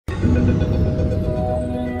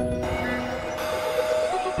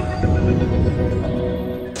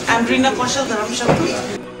I'm Reena Kaushal,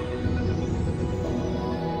 Dharamshaktu.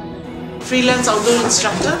 Freelance outdoor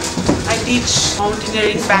instructor. I teach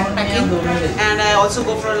mountaineering, backpacking, and I also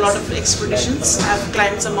go for a lot of expeditions. I've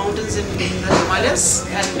climbed some mountains in the Himalayas,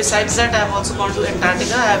 and besides that I've also gone to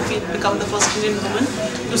Antarctica. I've become the first Indian woman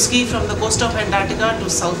to ski from the coast of Antarctica to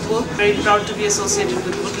South Pole. Very proud to be associated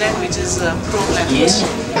with Woodland, which is a pro-land. Yes.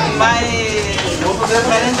 My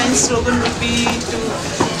Valentine slogan would be to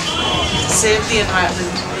save the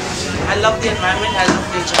environment. I love the environment, I love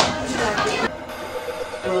nature.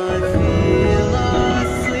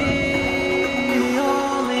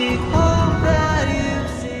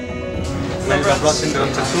 Love Raj in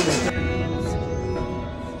Dharamshaktu.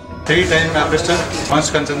 3-time Everest,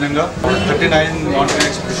 once Kanchenjunga, 39 mountain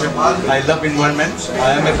expedition. I love environment.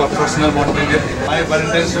 I am a professional mountaineer. My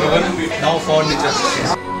Valentine slogan, now for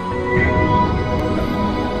nature.